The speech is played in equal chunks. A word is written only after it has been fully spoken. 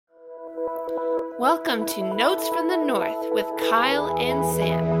Welcome to Notes from the North with Kyle and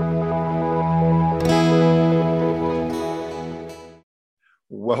Sam.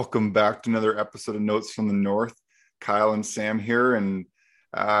 Welcome back to another episode of Notes from the North. Kyle and Sam here, and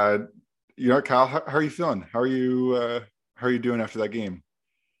Kyle, how are you feeling? How are you doing after that game?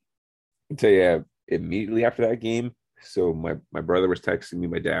 I'll tell you, immediately after that game, so my brother was texting me,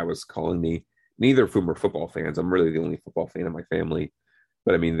 my dad was calling me. Neither of whom are football fans. I'm really the only football fan in my family,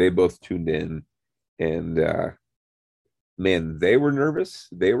 but I mean, they both tuned in, and man, they were nervous.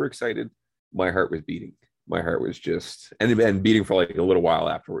 They were excited. My heart was beating. My heart was just and beating for like a little while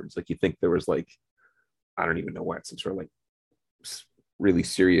afterwards. Like you think there was like, I don't even know what, some sort of like really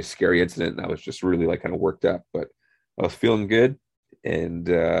serious, scary incident, and I was just really like kind of worked up. But I was feeling good, and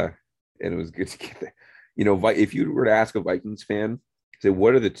it was good to get there. You know, if you were to ask a Vikings fan, say,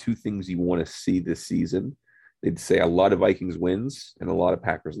 what are the two things you want to see this season? They'd say a lot of Vikings wins and a lot of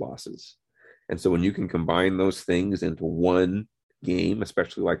Packers losses. And so when you can combine those things into one game,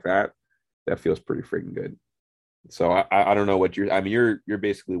 especially like that, that feels pretty freaking good. So I don't know what you're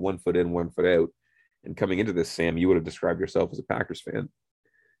basically 1 foot in, 1 foot out. And coming into this, Sam, you would have described yourself as a Packers fan.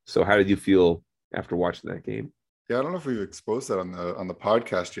 So how did you feel after watching that game? Yeah, I don't know if we've exposed that on the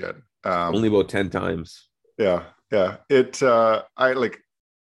podcast yet. Only about 10 times. Yeah.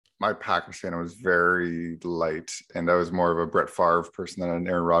 My Packers fan was very light, and I was more of a Brett Favre person than an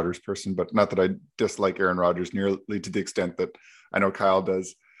Aaron Rodgers person, but not that I dislike Aaron Rodgers nearly to the extent that I know Kyle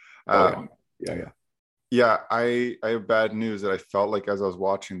does. Yeah. I have bad news that I felt like as I was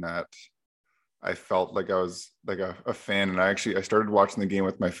watching that, I felt like I was like a fan, and I started watching the game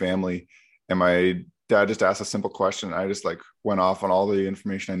with my family, and my dad just asked a simple question. And I just like went off on all the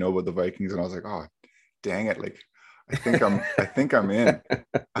information I know about the Vikings, and I was like, oh, dang it. Like, I think I'm in.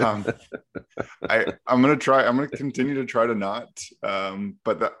 I'm going to continue to try to not.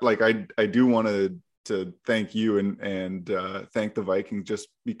 But that, like, I do want to thank you and thank the Vikings just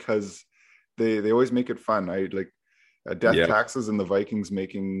because they always make it fun. I like death taxes and the Vikings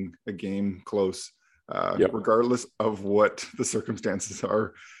making a game close, regardless of what the circumstances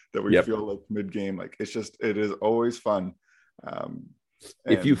are that we feel like mid game. Like it is always fun.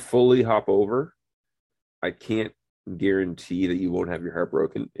 If you fully hop over, I can't guarantee that you won't have your heart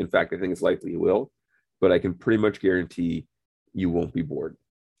broken. In fact, I think it's likely you will, but I can pretty much guarantee you won't be bored.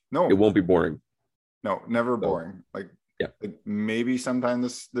 No, it won't be boring. No, never boring. Like maybe sometime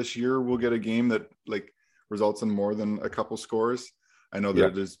this year we'll get a game that like results in more than a couple scores. I know that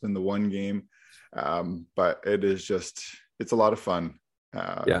it has been the one game, but it's a lot of fun.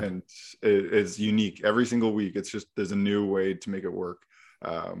 And it is unique every single week. It's just there's a new way to make it work.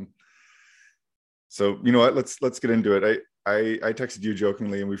 So you know what? Let's get into it. I texted you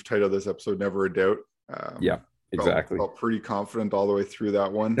jokingly, and we've titled this episode "Never a Doubt." Exactly. Felt pretty confident all the way through that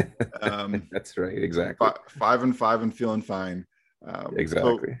one. That's right. Exactly. 5-5 and feeling fine.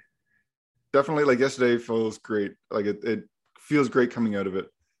 Exactly. So definitely, like yesterday feels great. Like it feels great coming out of it.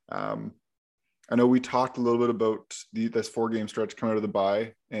 I know we talked a little bit about this 4-game stretch coming out of the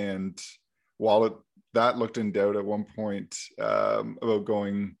bye, and while that looked in doubt at one point about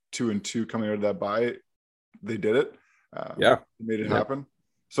going 2-2 coming out of that bye, they did it. They made it happen.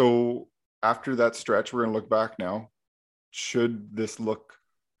 So after that stretch, we're going to look back now. Should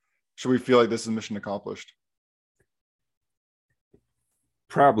we feel like this is mission accomplished?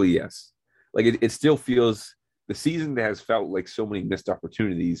 Probably yes. Like it still feels, the season has felt like so many missed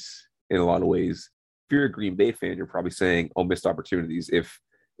opportunities in a lot of ways. If you're a Green Bay fan, you're probably saying, oh, missed opportunities.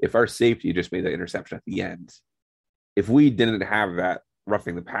 If our safety just made that interception at the end, if we didn't have that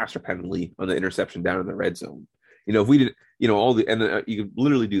roughing the passer penalty on the interception down in the red zone, if we did, you could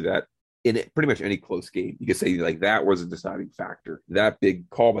literally do that in pretty much any close game. You could say like that was a deciding factor, that big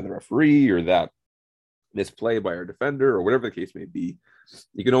call by the referee or that misplay by our defender or whatever the case may be.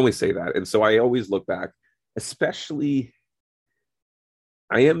 You can only say that. And so I always look back, especially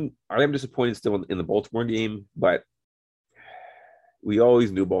I am disappointed still in the Baltimore game, but we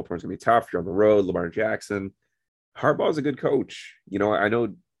always knew Baltimore's going to be tough. You're on the road, Lamar Jackson. Harbaugh's a good coach. I know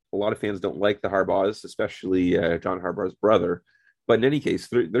a lot of fans don't like the Harbaughs, especially John Harbaugh's brother. But in any case,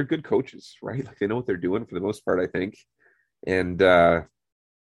 they're good coaches, right? Like they know what they're doing for the most part, I think. And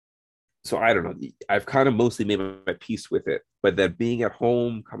so I don't know. I've kind of mostly made my peace with it. But that being at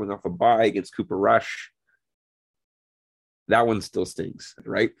home, coming off a bye against Cooper Rush, that one still stings,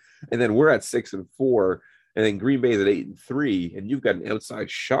 right? And then we're at 6-4, and then Green Bay's at 8-3, and you've got an outside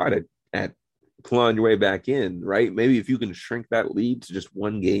shot at clawing your way back in, right? Maybe if you can shrink that lead to just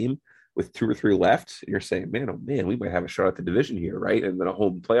one game with 2 or 3 left, and you're saying, man, oh man, we might have a shot at the division here, right? And then a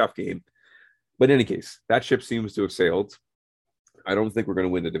home playoff game. But in any case, that ship seems to have sailed. I don't think we're going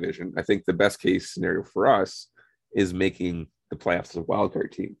to win the division. I think the best case scenario for us is making the playoffs as a wild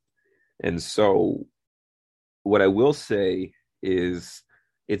card team. And so what I will say is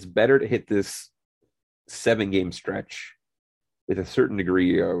it's better to hit this 7-game stretch with a certain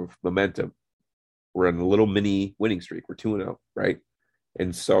degree of momentum. We're on a little mini winning streak. We're 2-0, right?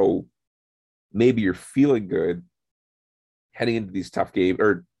 And so maybe you're feeling good heading into these tough games,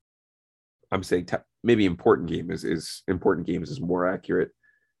 or I'm saying maybe important games is more accurate.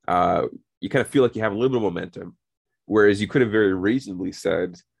 You kind of feel like you have a little bit of momentum, whereas you could have very reasonably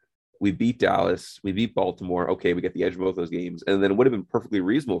said, we beat Dallas, we beat Baltimore. Okay, we get the edge of both those games. And then it would have been perfectly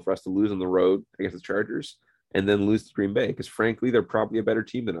reasonable for us to lose on the road against the Chargers and then lose to Green Bay, because frankly, they're probably a better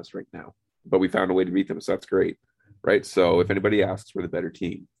team than us right now. But we found a way to beat them, so that's great, right? So if anybody asks, we're the better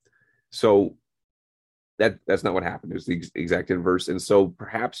team. So that's not what happened. It was the exact inverse. And so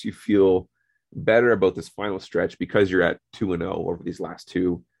perhaps you feel better about this final stretch because you're at 2-0 over these last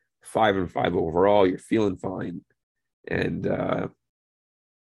two, 5-5 overall. You're feeling fine. And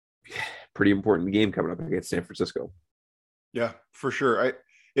pretty important game coming up against San Francisco. Yeah, for sure.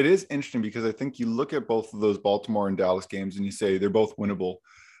 It is interesting because I think you look at both of those Baltimore and Dallas games and you say they're both winnable,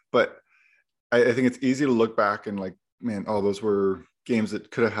 but I think it's easy to look back and like, man, oh, those were games that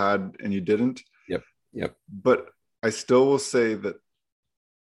could have had and you didn't. Yep. But I still will say that,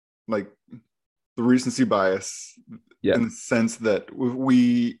 like, the recency bias, in the sense that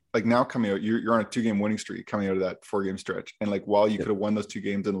we like now coming out, you're on a 2-game winning streak coming out of that 4-game stretch, and like while you could have won those 2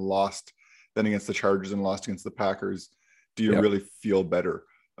 games and lost then against the Chargers and lost against the Packers, do you really feel better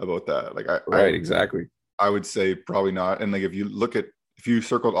about that? Like, exactly. I would say probably not. And like if you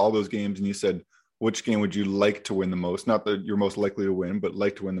circled all those games and you said which game would you like to win the most, not that you're most likely to win, but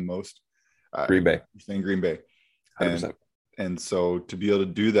like to win the most, Green Bay. You're saying Green Bay. 100%. And so to be able to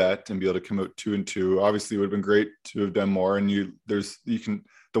do that and be able to come out 2-2, obviously it would have been great to have done more. And the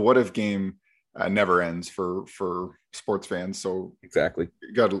what if game never ends for sports fans. So exactly,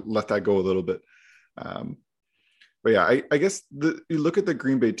 you got to let that go a little bit. But yeah, I guess you look at the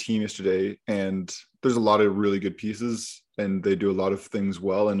Green Bay team yesterday, and there's a lot of really good pieces, and they do a lot of things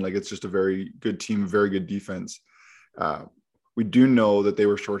well. And like, it's just a very good team, very good defense. We do know that they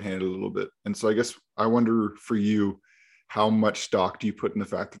were shorthanded a little bit. And so I guess I wonder for you, how much stock do you put in the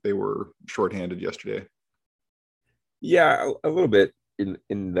fact that they were shorthanded yesterday? Yeah, a little bit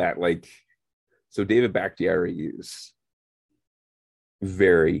in that, like, so David Bakhtiari is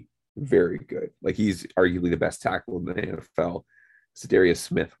very, very good. Like, he's arguably the best tackle in the NFL. Za'Darius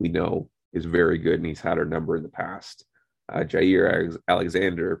Smith, we know, is very good, and he's had our number in the past. Jair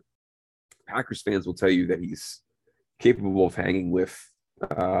Alexander, Packers fans will tell you that he's capable of hanging with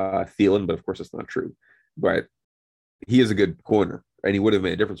Thielen, but of course that's not true. But he is a good corner, and he would have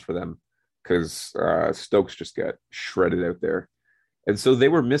made a difference for them because Stokes just got shredded out there. And so they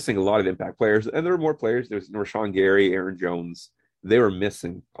were missing a lot of impact players, and there were more players. There's Rashawn Gary, Aaron Jones. They were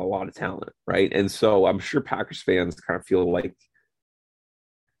missing a lot of talent, right? And so I'm sure Packers fans kind of feel like,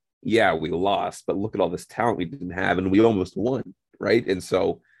 yeah, we lost, but look at all this talent we didn't have, and we almost won, right? And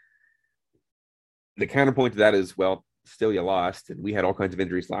so the counterpoint to that is, well, still you lost, and we had all kinds of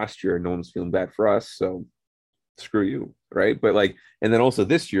injuries last year, and no one's feeling bad for us, so screw you, right? But like, and then also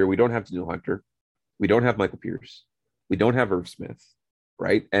this year, we don't have Danielle Hunter, we don't have Michael Pierce, we don't have Irv Smith,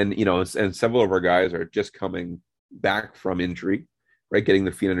 right? And and several of our guys are just coming back from injury, right? Getting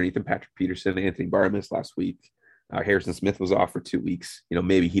their feet underneath them. Patrick Peterson, Anthony Barr missed last week. Harrison Smith was off for 2 weeks.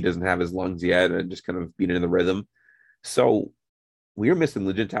 Maybe he doesn't have his lungs yet and just kind of being in the rhythm. So we are missing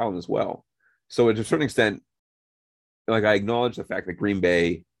legit talent as well. So to a certain extent, like, I acknowledge the fact that Green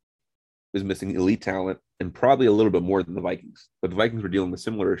Bay is missing elite talent and probably a little bit more than the Vikings. But the Vikings were dealing with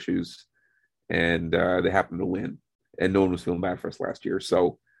similar issues, and they happened to win. And no one was feeling bad for us last year.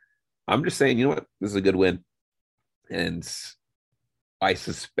 So I'm just saying, you know what? This is a good win. And I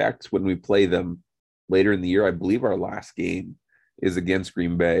suspect when we play them later in the year, I believe our last game is against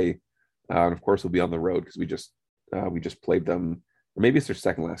Green Bay. And of course, we'll be on the road because we just played them. Or maybe it's their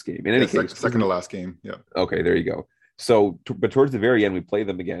second last game. In any case, second to last game. Yeah. Okay, there you go. So, but towards the very end, we play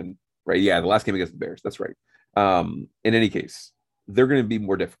them again, right? Yeah, the last game against the Bears. That's right. In any case, they're going to be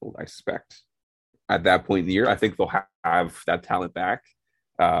more difficult, I suspect. At that point in the year, I think they'll have that talent back.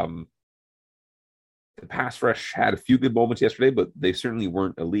 The pass rush had a few good moments yesterday, but they certainly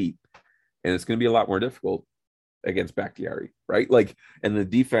weren't elite. And it's going to be a lot more difficult against Bakhtiari, right? Like, and the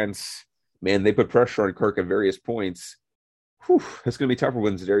defense, man, they put pressure on Kirk at various points. Whew, it's going to be tougher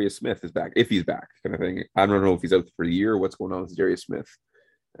when Za'Darius Smith is back, if he's back, kind of thing. I don't know if he's out for the year or what's going on with Za'Darius Smith.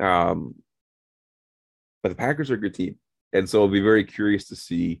 But the Packers are a good team. And so I'll be very curious to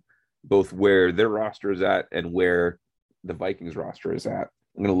see both where their roster is at and where the Vikings roster is at.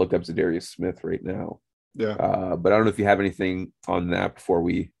 I'm going to look up Zadarius Smith right now. Yeah. But I don't know if you have anything on that before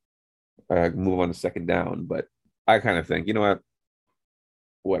we move on to second down. But I kind of think, you know what?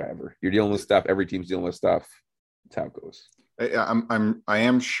 Whatever. You're dealing with stuff. Every team's dealing with stuff. That's how it goes. I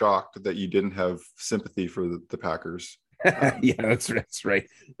am shocked that you didn't have sympathy for the Packers. Yeah, that's right.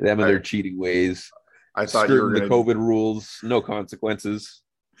 Them and their cheating ways. I thought you were the COVID rules, no consequences.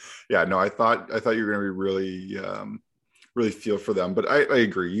 Yeah, no, I thought you were going to be really feel for them, but I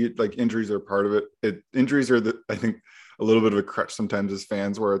agree. Like, injuries are part of it. Injuries are I think a little bit of a crutch sometimes as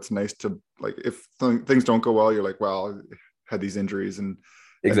fans, where it's nice to, like, if things don't go well, you're like, well, I had these injuries and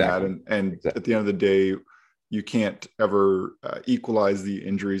exactly. And at the end of the day, you can't ever equalize the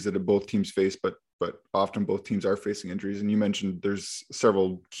injuries that both teams face, but often both teams are facing injuries. And you mentioned there's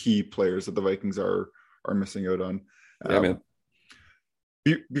several key players that the Vikings are missing out on. Yeah, man.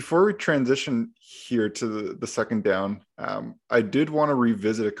 Before we transition here to the second down, I did want to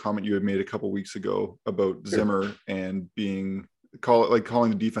revisit a comment you had made a couple weeks ago about Zimmer and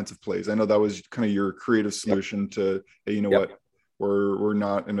calling the defensive plays. I know that was kind of your creative solution to, hey, you know what, we're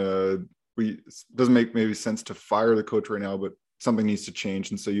not it doesn't make maybe sense to fire the coach right now, but something needs to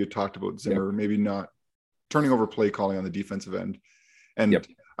change. And so you talked about Zimmer maybe not turning over play calling on the defensive end. And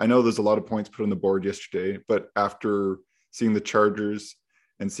I know there's a lot of points put on the board yesterday, but after seeing the Chargers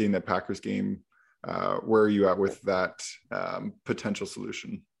and seeing that Packers game, where are you at with that potential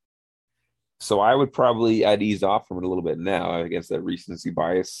solution? So I would probably, I'd ease off from it a little bit now against that recency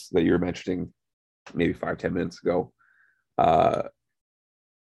bias that you were mentioning maybe 5-10 minutes ago.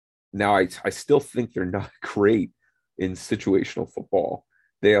 Now I still think they're not great in situational football.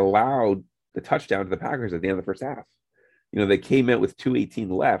 They allowed the touchdown to the Packers at the end of the first half. You know, they came out with 2:18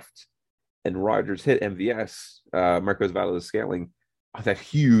 left, and Rodgers hit MVS, Marquez Valdes-Scantling, on that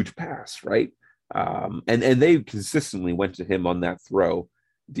huge pass, right? And they consistently went to him on that throw,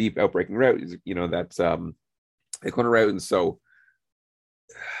 deep outbreaking route. You know, that's a corner route, and so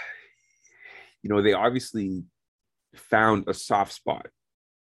you know they obviously found a soft spot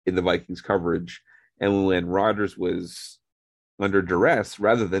in the Vikings coverage, and when Rodgers was under duress,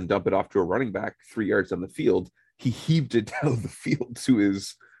 rather than dump it off to a running back 3 yards on the field, he heaved it down the field to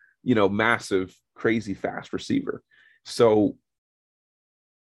his, you know, massive, crazy fast receiver. So,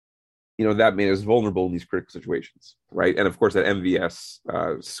 you know, that made us vulnerable in these critical situations, right? And of course, that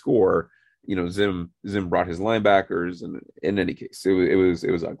MVS score, you know, Zim brought his linebackers, and in any case,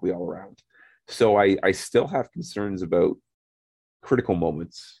 it was ugly all around. So I still have concerns about critical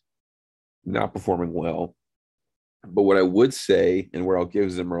moments not performing well. But what I would say, and where I'll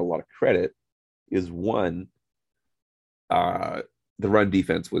give Zimmer a lot of credit, is one, the run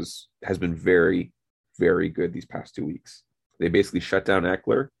defense has been very, very good these past 2 weeks. They basically shut down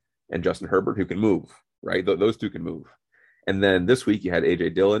Eckler and Justin Herbert, who can move, right? Those two can move. And then this week you had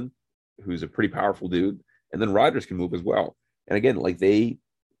AJ Dillon, who's a pretty powerful dude, and then Rodgers can move as well. And again, like, they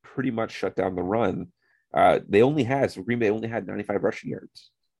pretty much shut down the run. Green Bay only had 95 rushing yards,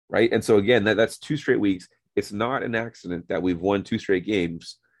 right? And so again, that's 2 straight weeks. It's not an accident that we've won 2 straight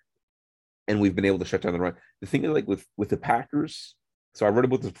games and we've been able to shut down the run. The thing is, like, with the Packers, so I wrote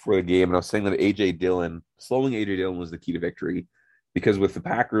about this before the game, and I was saying that slowing AJ Dillon was the key to victory, because with the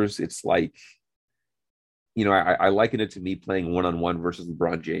Packers, it's like, you know, I liken it to me playing one-on-one versus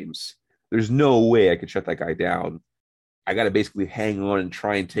LeBron James. There's no way I could shut that guy down. I got to basically hang on and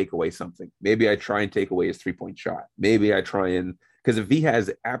try and take away something. Maybe I try and take away his 3-point shot. Maybe I try and, because if he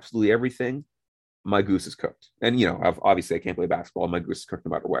has absolutely everything, my goose is cooked. And, you know, obviously I can't play basketball. My goose is cooked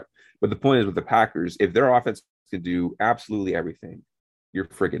no matter what. But the point is, with the Packers, if their offense can do absolutely everything, you're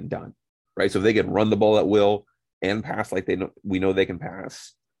friggin' done, right? So if they can run the ball at will and pass like we know they can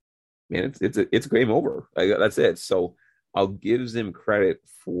pass, man, it's game over. That's it. So I'll give Zim credit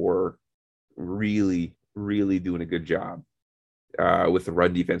for really, really doing a good job with the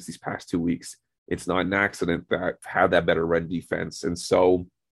run defense these past 2 weeks. It's not an accident that had that better run defense. And so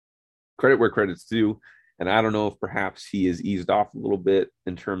credit where credit's due. And I don't know if perhaps he has eased off a little bit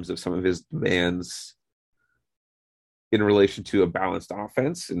in terms of some of his demands in relation to a balanced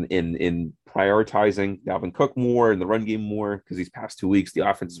offense and in prioritizing Dalvin Cook more and the run game more, because these past 2 weeks, the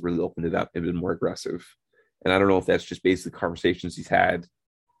offense has really opened it up and been more aggressive. And I don't know if that's just based on the conversations he's had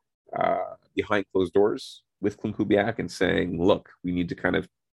behind closed doors with Klint Kubiak and saying, look, we need to kind of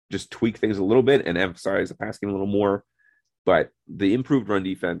just tweak things a little bit and emphasize the pass game a little more. But the improved run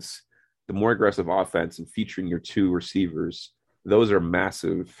defense, the more aggressive offense, and featuring your 2 receivers, those are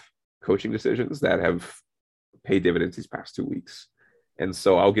massive coaching decisions that have paid dividends these past 2 weeks. And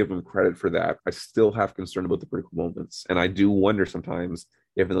so I'll give him credit for that. I still have concern about the critical moments. And I do wonder sometimes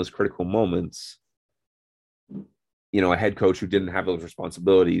if in those critical moments, a head coach who didn't have those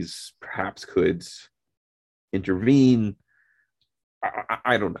responsibilities perhaps could intervene.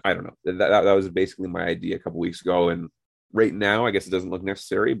 I don't know. That was basically my idea a couple weeks ago, and right now, I guess it doesn't look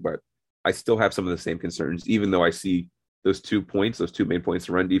necessary, but I still have some of the same concerns, even though I see those 2 points, those 2 main points,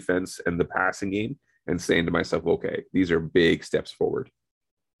 the run defense and the passing game, and saying to myself, okay, these are big steps forward.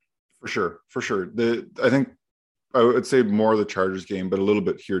 For sure. I think I would say more of the Chargers game, but a little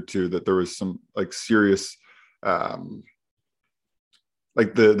bit here too, that there was some like serious, like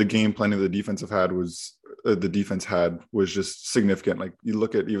the game planning the defense had was just significant. Like you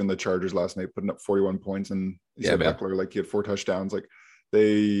look at even the Chargers last night putting up 41 points, and Ekeler, like he had 4 touchdowns. Like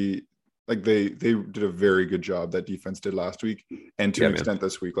they did a very good job, that defense did last week, and to an extent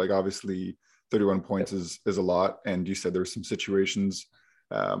this week. Like obviously 31 points is a lot, and you said there's some situations.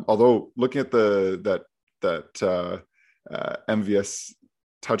 Although looking at that MVS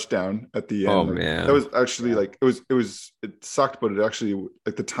touchdown at the end, that was actually like it sucked, but it actually,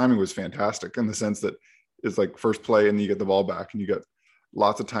 like, the timing was fantastic in the sense that it's like first play and you get the ball back and you got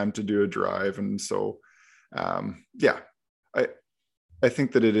lots of time to do a drive. And so I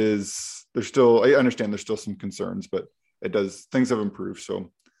think that I understand there's still some concerns, but things have improved.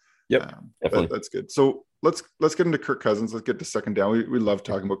 So definitely. That's good. So let's get into Kirk Cousins. Let's get to second down. We love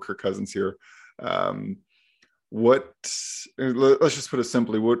talking about Kirk Cousins here. Let's just put it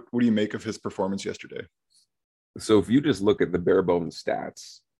simply, what do you make of his performance yesterday? So if you just look at the bare bones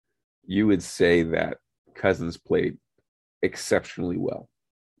stats, you would say that Cousins played exceptionally well.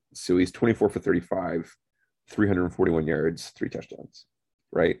 So he's 24 for 35, 341 yards, 3 touchdowns,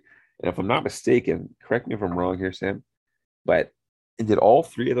 right? And if I'm not mistaken, correct me if I'm wrong here, Sam, but did all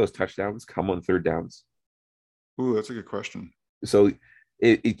 3 of those touchdowns come on third downs? Ooh, that's a good question. So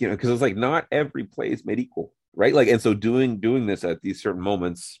because it's like not every play is made equal, right? Like, and so doing this at these certain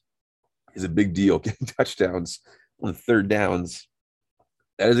moments is a big deal. Getting touchdowns on third downs,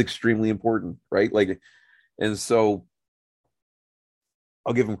 that is extremely important, right? Like, and so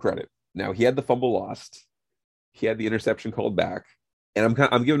I'll give him credit. Now, he had the fumble lost, he had the interception called back, and I'm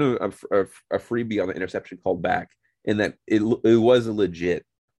giving him a freebie on the interception called back, in that it was a legit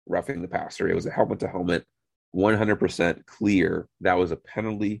roughing the passer. It was a helmet to helmet, 100% clear. That was a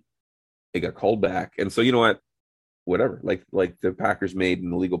penalty. It got called back, and so you know what? Whatever. Like the Packers made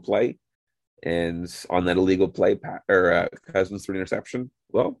an illegal play, and on that illegal play, Cousins threw an interception.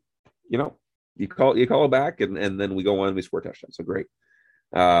 Well, you call it back, and then we go on and we score a touchdown. So great.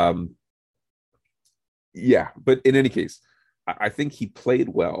 But in any case, I think he played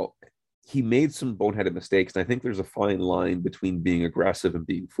well. He made some boneheaded mistakes, and I think there's a fine line between being aggressive and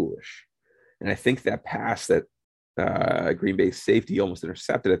being foolish. And I think that pass that Green Bay safety almost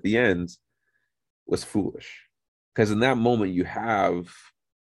intercepted at the end was foolish, because in that moment you have,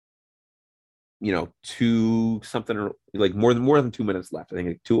 2 more than 2 minutes left. I think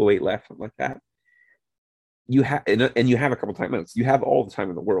like 2:08 left, something like that. You have and you have a couple timeouts. You have all the time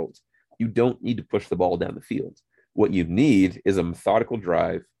in the world. You don't need to push the ball down the field. What you need is a methodical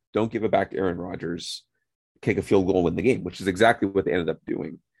drive. Don't give it back to Aaron Rodgers. Kick a field goal, win the game, which is exactly what they ended up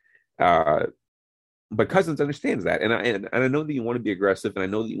doing. But Cousins understands that, and I know that you want to be aggressive, and I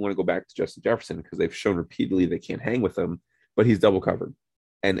know that you want to go back to Justin Jefferson because they've shown repeatedly they can't hang with him, but he's double covered,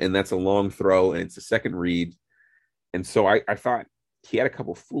 and that's a long throw, and it's a second read, and so I thought he had a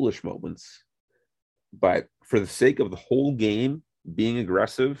couple foolish moments, but for the sake of the whole game, being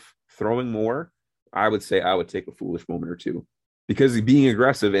aggressive, throwing more, I would say I would take a foolish moment or two, because being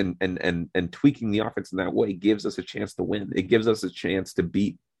aggressive and tweaking the offense in that way gives us a chance to win. It gives us a chance to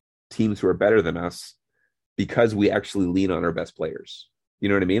beat teams who are better than us, because we actually lean on our best players. You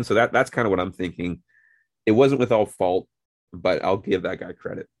know what I mean? So that's kind of what I'm thinking. It wasn't without fault, but I'll give that guy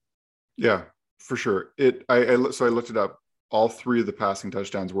credit. Yeah, for sure. I looked it up. All 3 of the passing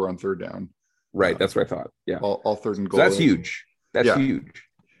touchdowns were on third down. Right. That's what I thought. Yeah. All third and goal. So that's huge. That's huge.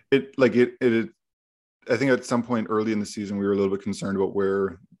 I think at some point early in the season, we were a little bit concerned about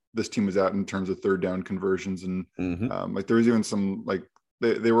where this team was at in terms of third down conversions. And there was even some, like,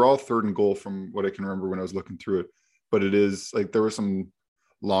 they were all third and goal from what I can remember when I was looking through it, but it is like, there was some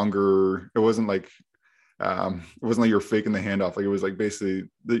longer, it wasn't like you're faking the handoff. Like, it was like basically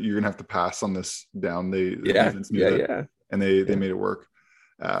that you're going to have to pass on this down. They made it work.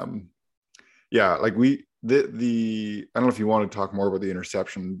 Like I don't know if you want to talk more about the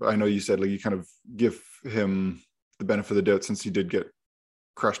interception, but I know you said, like, you kind of give him the benefit of the doubt since he did get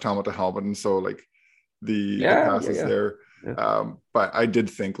crushed helmet to helmet. And so, like, the pass is there. Yeah. But I did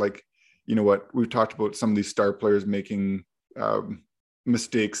think, like, you know what, we've talked about some of these star players making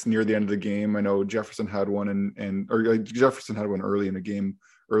mistakes near the end of the game. I know Jefferson had one Jefferson had one early in the game,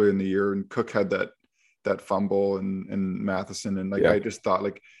 early in the year, and Cook had that that fumble and Matheson. And like, I just thought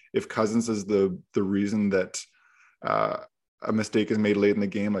like if Cousins is the reason that a mistake is made late in the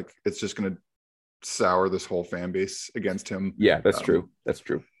game, like it's just going to sour this whole fan base against him. Yeah, that's true. That's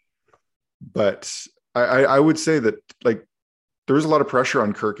true. But I would say that like there was a lot of pressure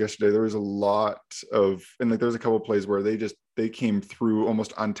on Kirk yesterday. There was a lot of, and like there was a couple of plays where they came through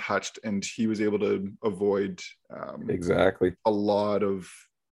almost untouched, and he was able to avoid exactly a lot of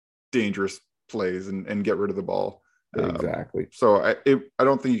dangerous plays and get rid of the ball. Exactly. So I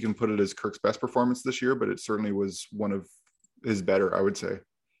don't think you can put it as Kirk's best performance this year, but it certainly was one of his better, I would say.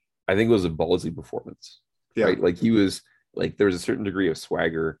 I think it was a ballsy performance. Yeah. Right? Like he was like, there was a certain degree of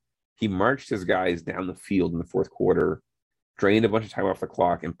swagger. He marched his guys down the field in the fourth quarter, drained a bunch of time off the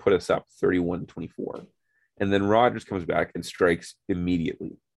clock, and put us up 31-24. And then Rodgers comes back and strikes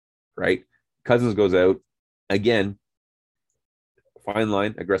immediately, right? Cousins goes out. Again, fine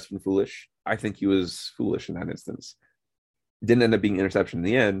line, aggressive and foolish. I think he was foolish in that instance. Didn't end up being an interception in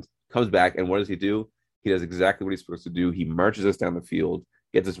the end. Comes back, and what does he do? He does exactly what he's supposed to do. He marches us down the field,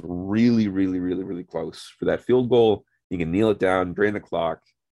 gets us really, really, really, really close for that field goal. He can kneel it down, drain the clock,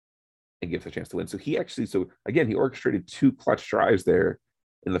 and give us a chance to win. So he orchestrated two clutch drives there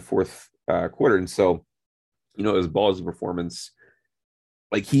in the fourth quarter. And so, you know, it was ballsy performance.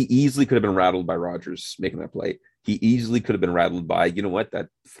 Like he easily could have been rattled by Rodgers making that play. He easily could have been rattled by, you know what, that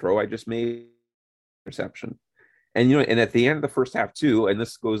throw I just made, interception. And, you know, and at the end of the first half too, and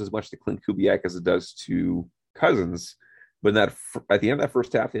this goes as much to Clint Kubiak as it does to Cousins, but at the end of that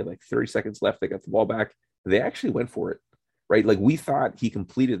first half, they had like 30 seconds left. They got the ball back. They actually went for it, right? Like we thought he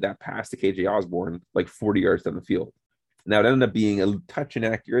completed that pass to KJ Osborne like 40 yards down the field. Now it ended up being a touch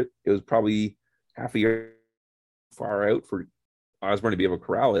inaccurate. It was probably half a yard far out for Osborne to be able to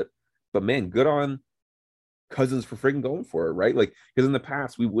corral it. But man, good on Cousins for freaking going for it, right? Like, because in the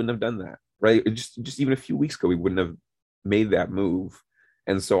past we wouldn't have done that, right? Just even a few weeks ago we wouldn't have made that move.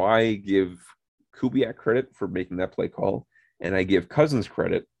 And so I give Kubiak credit for making that play call, and I give Cousins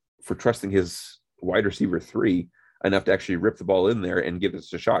credit for trusting his wide receiver 3 enough to actually rip the ball in there and give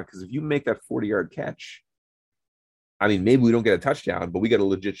us a shot. Because if you make that 40-yard catch, I mean, maybe we don't get a touchdown, but we get a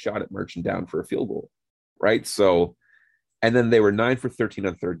legit shot at marching down for a field goal, right? So, and then they were 9 for 13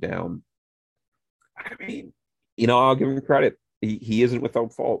 on third down. I mean, you know, I'll give him credit. He isn't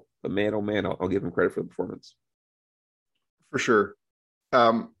without fault, but man, oh man, I'll give him credit for the performance. For sure.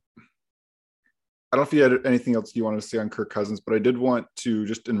 I don't know if you had anything else you wanted to say on Kirk Cousins, but I did want to,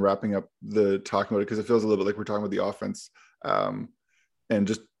 just in wrapping up the talking about it, because it feels a little bit like we're talking about the offense, and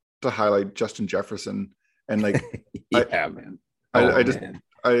just to highlight Justin Jefferson and like, man.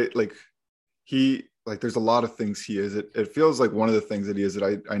 There's a lot of things he is. It feels like one of the things that he is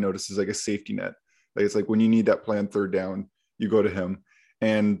that I notice is like a safety net. Like it's like when you need that play on third down, you go to him.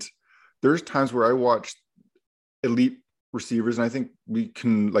 And there's times where I watch elite receivers, and I think we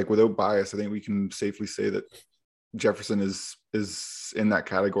can, like, without bias, I think we can safely say that Jefferson is in that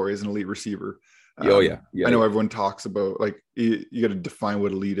category as an elite receiver. I know everyone talks about like you got to define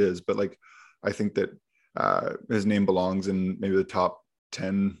what elite is, but like I think that his name belongs in maybe the top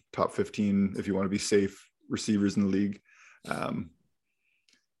 10, top 15 if you want to be safe receivers in the league.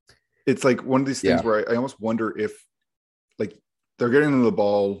 It's like one of these things where I almost wonder if like they're getting the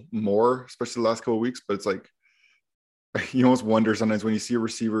ball more, especially the last couple of weeks, but it's like you almost wonder sometimes when you see a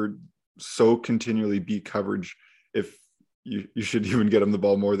receiver so continually beat coverage, if you should even get him the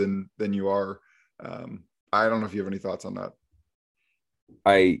ball more than you are. I don't know if you have any thoughts on that.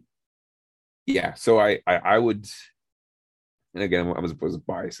 So I would, and again, I'm as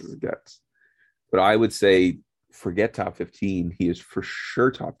biased as it gets, but I would say forget top 15. He is for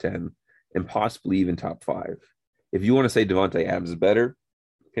sure top 10 and possibly even top 5. If you want to say Davante Adams is better,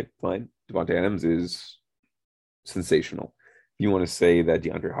 okay, fine. Davante Adams is sensational. If you want to say that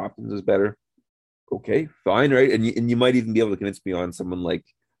DeAndre Hopkins is better, okay, fine, right? And you might even be able to convince me on someone like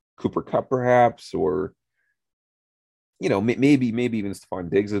Cooper Kupp, perhaps, or you know, maybe even Stephon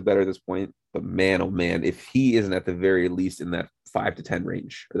Diggs is better at this point. But man, oh man, if he isn't at the very least in that 5 to 10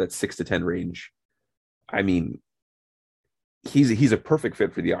 range or that 6 to 10 range, I mean, he's a perfect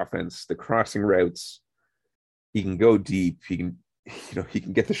fit for the offense. The crossing routes, he can go deep. He can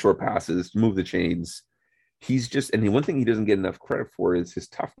get the short passes, move the chains. He's just, and the one thing he doesn't get enough credit for is his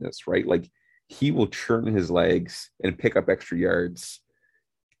toughness, right? Like he will churn his legs and pick up extra yards.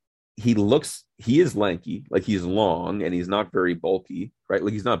 He is lanky, like he's long and he's not very bulky, right?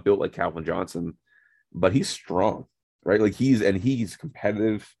 Like he's not built like Calvin Johnson, but he's strong, right? Like he's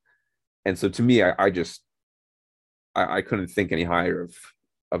competitive. And so to me, I couldn't think any higher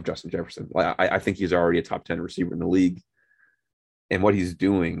of Justin Jefferson. Like I think he's already a top 10 receiver in the league. And what he's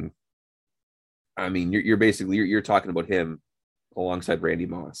doing, I mean, you're basically you're talking about him alongside Randy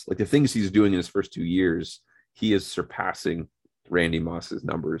Moss. Like the things he's doing in his first 2 years, he is surpassing Randy Moss's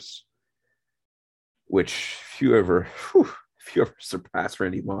numbers. Which, if you ever surpass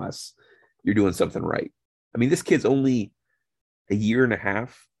Randy Moss, you're doing something right. I mean, this kid's only a year and a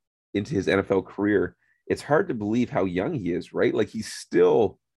half into his NFL career. It's hard to believe how young he is, right? Like he's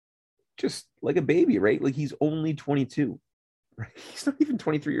still just like a baby, right? Like he's only 22, right? He's not even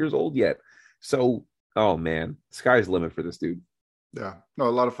 23 years old yet. So, oh man, sky's the limit for this dude. Yeah, no, a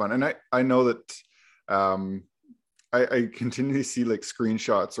lot of fun. And I know that I continually see like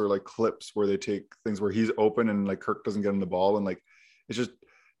screenshots or like clips where they take things where he's open and like Kirk doesn't get him the ball. And like, it's just,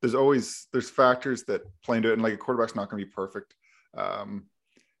 there's factors that play into it. And like a quarterback's not going to be perfect.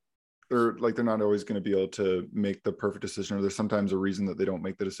 They're not always going to be able to make the perfect decision, or there's sometimes a reason that they don't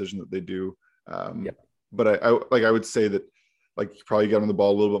make the decision that they do. But I would say that like you probably get him the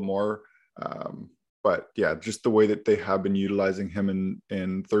ball a little bit more. But yeah, just the way that they have been utilizing him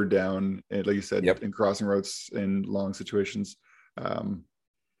in third down, and like you said, in crossing routes in long situations. I'm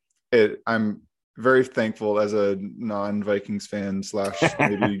very thankful as a non-Vikings fan /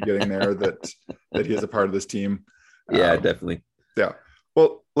 maybe getting there that he is a part of this team. Yeah, definitely. Yeah.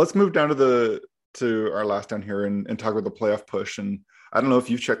 Well, let's move down to our last down here and talk about the playoff push. And I don't know if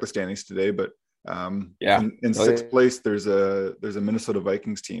you've checked the standings today, but in sixth place, there's a Minnesota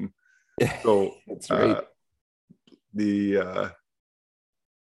Vikings team. So that's right. They're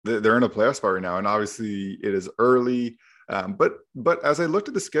in a playoff spot right now, and obviously it is early. But as I looked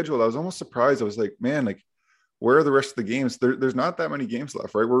at the schedule, I was almost surprised. I was like, man, like where are the rest of the games? There's not that many games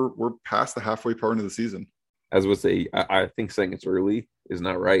left, right? We're past the halfway point of the season. As would say, I think saying it's early is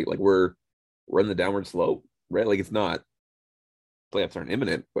not right. Like we're in the downward slope, right? Like it's not, playoffs aren't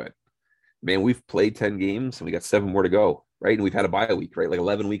imminent, but man, we've played 10 games and we got 7 more to go, right? And we've had a bye week, right? Like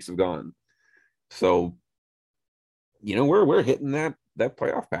 11 weeks have gone. So, we're hitting that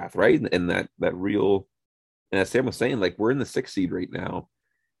playoff path, right? And that real, and as Sam was saying, like we're in the 6th seed right now.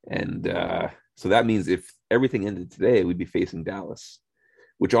 And so that means if everything ended today, we'd be facing Dallas,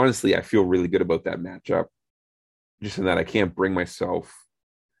 which honestly, I feel really good about that matchup. Just in that I can't bring myself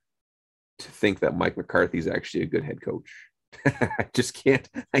to think that Mike McCarthy is actually a good head coach. I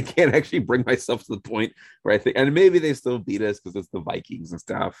can't actually bring myself to the point where I think, and maybe they still beat us because it's the Vikings and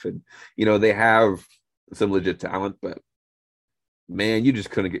stuff. And, they have some legit talent, but man, you just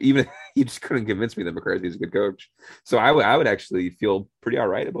couldn't convince me that McCarthy is a good coach. So I would actually feel pretty all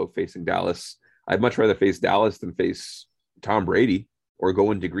right about facing Dallas. I'd much rather face Dallas than face Tom Brady or go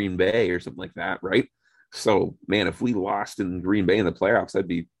into Green Bay or something like that. Right. So, man, if we lost in Green Bay in the playoffs, I'd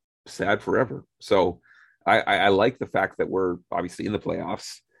be sad forever. So I like the fact that we're obviously in the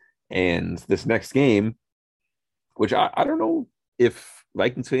playoffs. And this next game, which I don't know if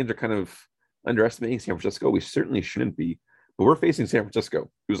Vikings fans are kind of underestimating San Francisco. We certainly shouldn't be. But we're facing San Francisco,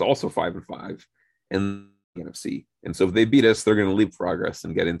 who's also 5-5 in the NFC. And so if they beat us, they're going to leave progress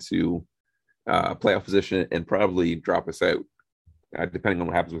and get into playoff position and probably drop us out, depending on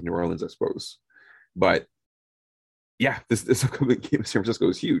what happens with New Orleans, I suppose. But yeah, this upcoming game of San Francisco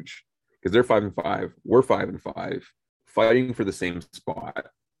is huge because they're 5-5, we're 5-5, fighting for the same spot,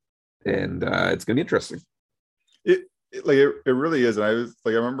 and it's going to be interesting. It really is, and I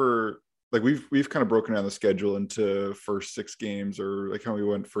remember like we've kind of broken down the schedule into first 6 games, or like how we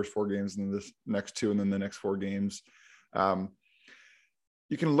went first 4 games and then this next 2 and then the next 4 games.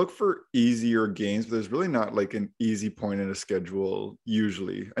 You can look for easier games, but there's really not like an easy point in a schedule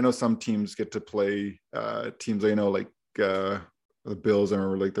usually. I know some teams get to play teams, like the Bills. I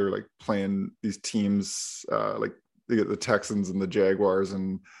remember like they're like playing these teams like they get the Texans and the Jaguars,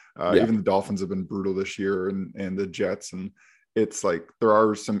 and even the Dolphins have been brutal this year, and the Jets. And it's like there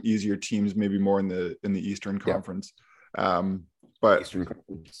are some easier teams, maybe more in the Eastern Conference. But Eastern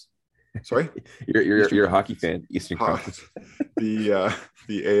Conference. Sorry, you're a hockey fan. Eastern Conference. The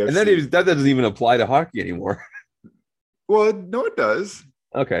AFC, and that doesn't even apply to hockey anymore. Well, no, it does.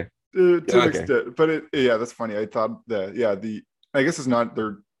 Okay. To an extent, but that's funny. I thought that I guess it's not.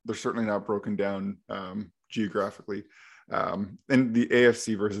 They're certainly not broken down geographically. And the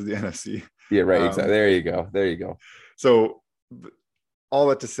AFC versus the NFC. Yeah, right. Exactly. There you go. So, all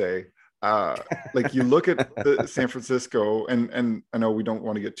that to say. Like you look at the San Francisco, and I know we don't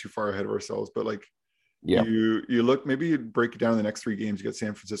want to get too far ahead of ourselves, but like you look, maybe you break it down in the next 3 games. You got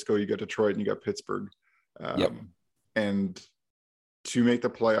San Francisco, you got Detroit, and you got Pittsburgh. And to make the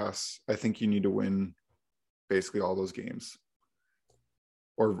playoffs, I think you need to win basically all those games,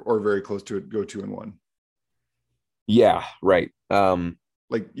 or very close to it. Go 2-1. Yeah, right.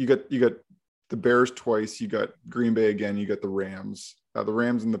 Like you got the Bears twice, you got Green Bay again, you got the Rams. The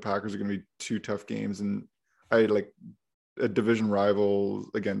Rams and the Packers are going to be two tough games, and I like a division rival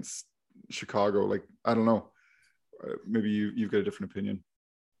against Chicago. Like, I don't know. Maybe you've got a different opinion.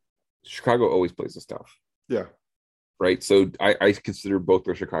 Chicago always plays this tough. Yeah. Right. So I consider both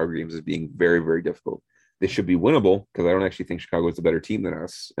their Chicago games as being very, very difficult. They should be winnable because I don't actually think Chicago is a better team than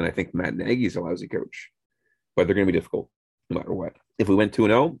us. And I think Matt Nagy is a lousy coach. But they're going to be difficult no matter what. If we went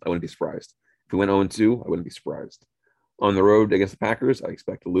 2-0, I wouldn't be surprised. If we went 0-2, I wouldn't be surprised. On the road against the Packers, I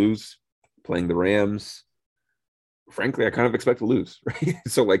expect to lose. Playing the Rams, frankly, I kind of expect to lose. Right.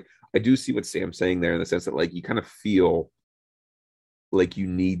 So, like, I do see what Sam's saying there in the sense that, like, you kind of feel like you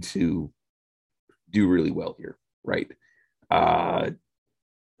need to do really well here. Right.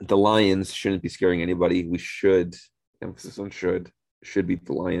 The Lions shouldn't be scaring anybody. We should, emphasis on should beat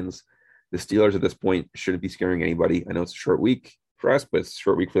the Lions. The Steelers at this point shouldn't be scaring anybody. I know it's a short week for us, but it's a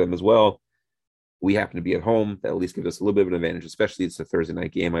short week for them as well. We happen to be at home. That at least gives us a little bit of an advantage, especially it's a Thursday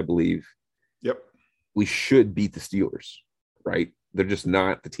night game, I believe. Yep. We should beat the Steelers, right? They're just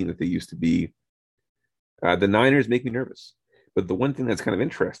not the team that they used to be. The Niners make me nervous. But the one thing that's kind of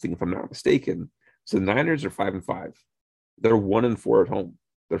interesting, if I'm not mistaken, so the Niners are 5-5. They're 1-4 at home.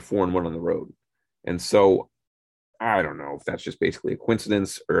 They're 4-1 on the road. And so I don't know if that's just basically a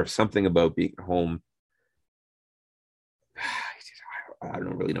coincidence or if something about being at home. I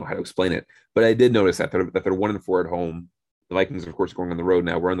don't really know how to explain it, but I did notice that they're 1-4 at home. The Vikings, of course, are going on the road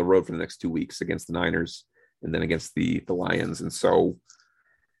now. We're on the road for the next 2 weeks against the Niners and then against the Lions. And so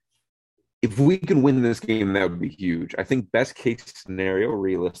if we can win this game, that would be huge. I think best case scenario,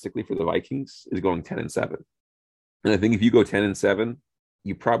 realistically, for the Vikings is going 10-7. And I think if you go 10-7,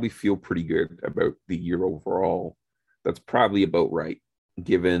 you probably feel pretty good about the year overall. That's probably about right,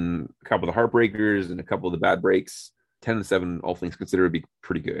 given a couple of the heartbreakers and a couple of the bad breaks. 10-7, all things considered, would be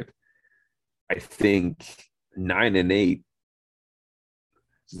pretty good. I think 9-8.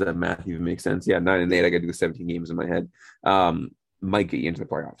 Does that math even make sense? Yeah, 9-8. I got to do the 17 games in my head. Might get you into the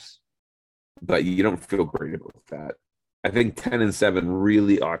playoffs, but you don't feel great about that. I think 10-7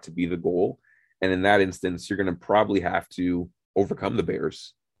 really ought to be the goal, and in that instance, you're going to probably have to overcome the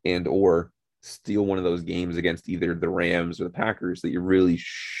Bears and or steal one of those games against either the Rams or the Packers that you really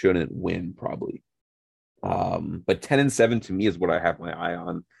shouldn't win, probably. But 10-7 to me is what I have my eye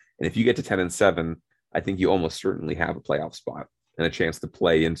on. And if you get to 10-7, I think you almost certainly have a playoff spot and a chance to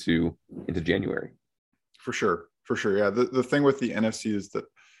play into January. For sure. Yeah. The thing with the NFC is that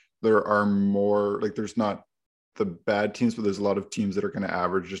there are more, like, there's not the bad teams, but there's a lot of teams that are going to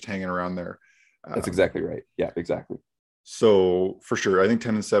average just hanging around there. That's exactly right. Yeah, exactly. So for sure, I think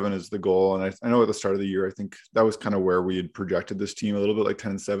 10-7 is the goal. And I know at the start of the year, I think that was kind of where we had projected this team a little bit, like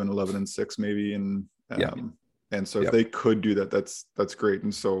 10-7, 11-6 maybe. And and so if they could do that, that's great.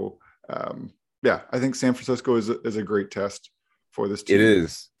 And so I think San Francisco is a great test for this team. It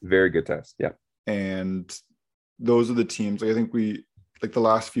is very good test. Yeah. And those are the teams, like, I think we, like, the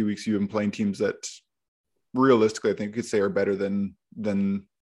last few weeks you've been playing teams that realistically I think you could say are better than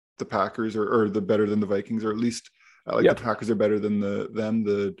the Packers or the better than the Vikings, or at least the Packers are better than them.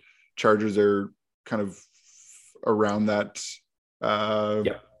 The Chargers are kind of around that.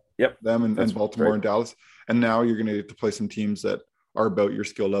 Them and Baltimore and Dallas. And now you're going to get to play some teams that are about your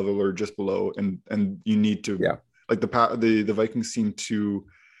skill level or just below, and you need to like the Vikings seem to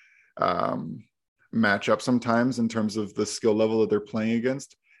match up sometimes in terms of the skill level that they're playing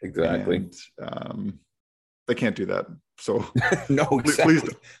against. Exactly. And, they can't do that. So no, exactly.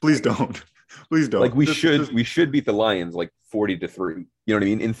 Please don't. Like, we should beat the Lions like 40-3. You know what I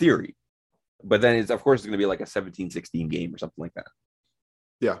mean? In theory. But then it's going to be like a 17-16 game or something like that.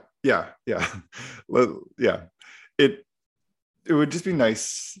 Yeah. It would just be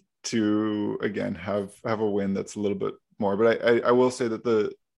nice to again have a win that's a little bit more. But I will say that a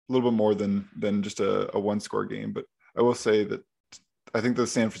little bit more than just a one-score game. But I will say that I think the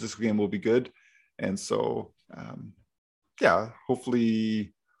San Francisco game will be good, and so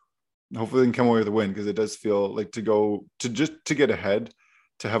hopefully they can come away with a win, because it does feel like to get ahead,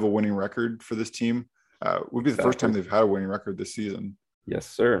 to have a winning record for this team would be the first time they've had a winning record this season. Yes,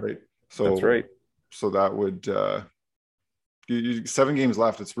 sir. Right. So that's right. So that would 7 games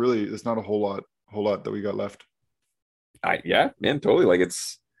left. It's not a whole lot that we got left. Totally. Like,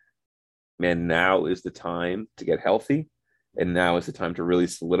 now is the time to get healthy, and now is the time to really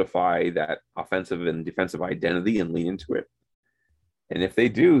solidify that offensive and defensive identity and lean into it. And if they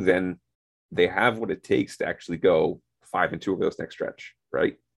do, then they have what it takes to actually go 5-2 over this next stretch,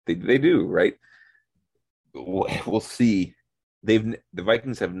 right? They do, right? We'll see. The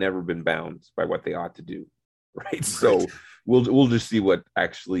Vikings have never been bound by what they ought to do, right? So we'll just see what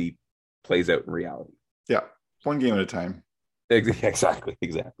actually plays out in reality. Yeah, one game at a time. Exactly.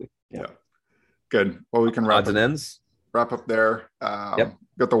 Yeah. Good. Well, we can Odds and ends. wrap up there. Yep.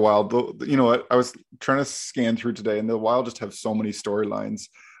 Got the Wild. You know what? I was trying to scan through today, and the Wild just have so many storylines.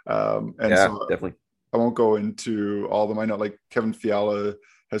 So Definitely. I won't go into all of them. I know like Kevin Fiala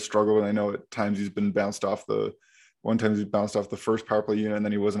has struggled, and I know at times he's been bounced off the first power play unit, and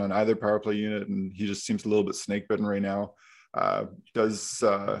then he wasn't on either power play unit, and he just seems a little bit snake bitten right now. Does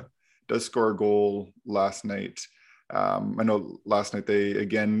score a goal last night. I know last night they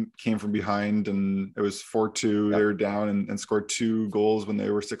again came from behind and it was 4-2. Yep. They were down and scored 2 goals when they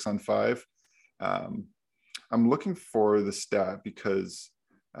were 6-on-5. I'm looking for the stat because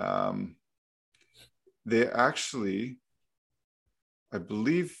they actually, I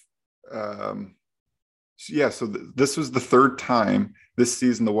believe, this was the third time this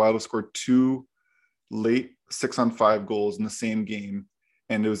season the Wild have scored 2 late 6-on-5 goals in the same game.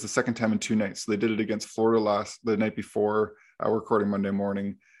 And it was the second time in 2 nights. So they did it against Florida the night before. We're recording Monday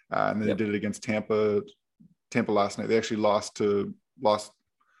morning, and they did it against Tampa last night. They actually lost to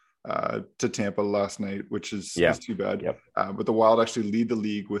Tampa last night, which is too bad. Yep. But the Wild actually lead the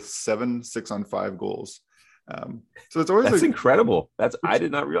league with 7 6-on-5 goals. So it's always incredible. I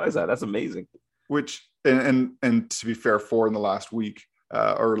did not realize that. That's amazing. Which and to be fair, 4 in the last week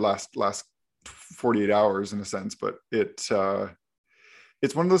or last 48 hours in a sense, but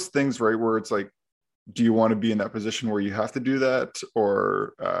it's one of those things, right, where it's like, do you want to be in that position where you have to do that,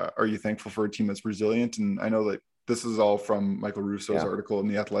 or are you thankful for a team that's resilient? And I know that this is all from Michael Russo's article in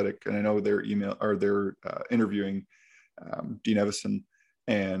The Athletic, and I know they're interviewing Dean Evison,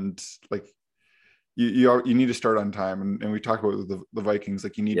 and like you need to start on time, and we talk about the Vikings,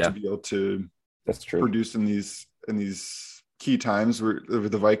 like you need to be able to produce in these key times where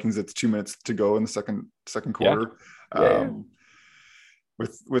with the Vikings it's 2 minutes to go in the second quarter.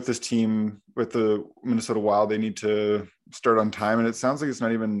 With this team, with the Minnesota Wild, they need to start on time. And it sounds like it's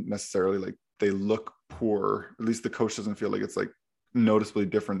not even necessarily like they look poor. At least the coach doesn't feel like it's like noticeably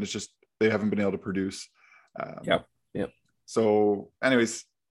different. It's just they haven't been able to produce. So anyways,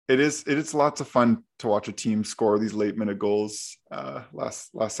 it's lots of fun to watch a team score these late minute goals, last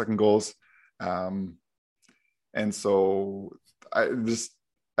second goals. And so this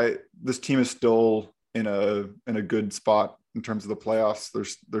team is still in a good spot in terms of the playoffs.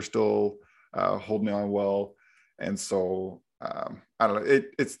 They're still holding on well. And so I don't know,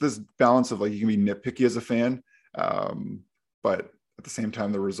 it's this balance of like, you can be nitpicky as a fan, but at the same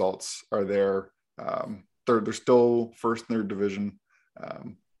time, the results are there. They're still first in their division,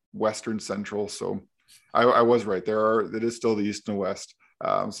 Western Central. So I was right. It is still the East and West.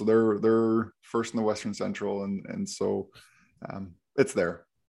 So they're first in the Western Central. And so it's there.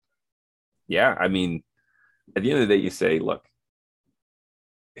 Yeah. I mean, at the end of the day, you say, look,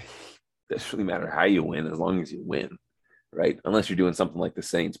 it doesn't really matter how you win as long as you win, right? Unless you're doing something like the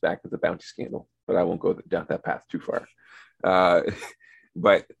Saints back with the bounty scandal, but I won't go down that path too far.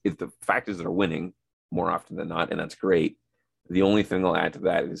 But if the fact is they're winning more often than not, and that's great. The only thing I'll add to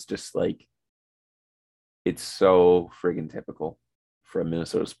that is just like, it's so friggin' typical for a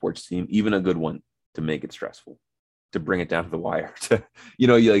Minnesota sports team, even a good one, to make it stressful, to bring it down to the wire, to,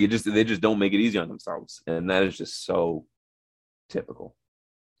 they just don't make it easy on themselves. And that is just so typical.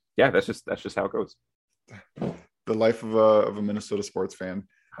 Yeah, that's just how it goes. The life of a Minnesota sports fan.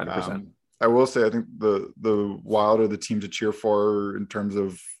 100%. I will say, I think the Wild are the team to cheer for in terms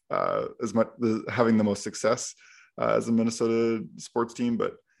of having the most success as a Minnesota sports team.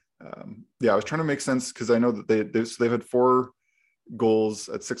 But I was trying to make sense because I know that they've had 4 goals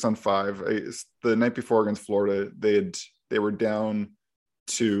at 6-on-5. The night before against Florida, they were down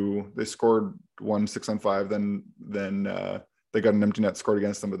 2. They scored 1 6-on-5. Then they got an empty net scored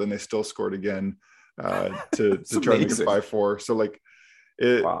against them, but then they still scored again to try to make it 5-4. So like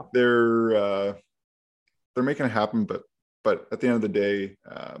they're making it happen, but at the end of the day,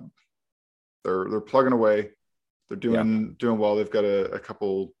 they're plugging away. They're doing well. They've got a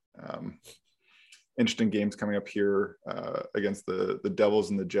couple interesting games coming up here against the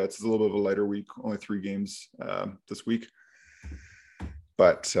Devils and the Jets. It's a little bit of a lighter week, only 3 games this week.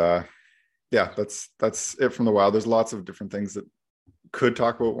 But that's it from the Wild. There's lots of different things that want to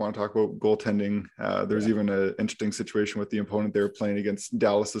talk about goaltending. There's even an interesting situation with the opponent they were playing against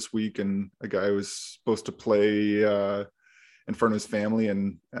Dallas this week, and a guy was supposed to play in front of his family.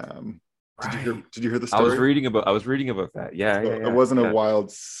 And did you hear the story? I was reading about that. It wasn't a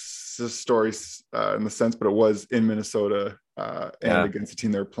Wild story in the sense, but it was in Minnesota and against the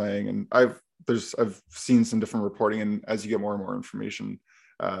team they're playing. And I've seen some different reporting, and as you get more and more information,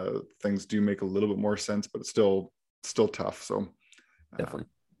 things do make a little bit more sense, but it's still tough. So definitely.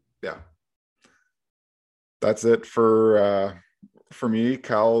 That's it for me.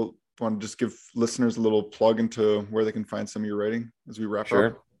 Kyle, want to just give listeners a little plug into where they can find some of your writing as we wrap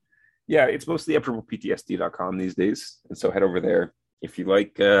up? Yeah, it's mostly at PTSD.com these days. And so head over there. If you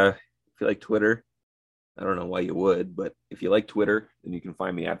like Twitter, I don't know why you would, but if you like Twitter, then you can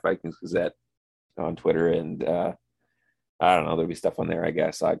find me at Vikings Gazette on Twitter. And I don't know, there'll be stuff on there, I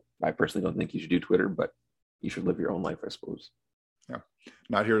guess. I personally don't think you should do Twitter, but you should live your own life, I suppose. Yeah.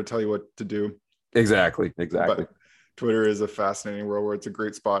 Not here to tell you what to do. Exactly. But Twitter is a fascinating world where it's a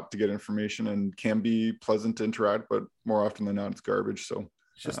great spot to get information and can be pleasant to interact, but more often than not, it's garbage. So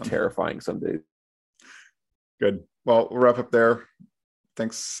it's just terrifying some days. Good. Well, we'll wrap up there.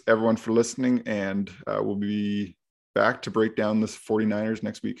 Thanks everyone for listening, and we'll be back to break down the 49ers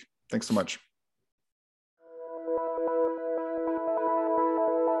next week. Thanks so much.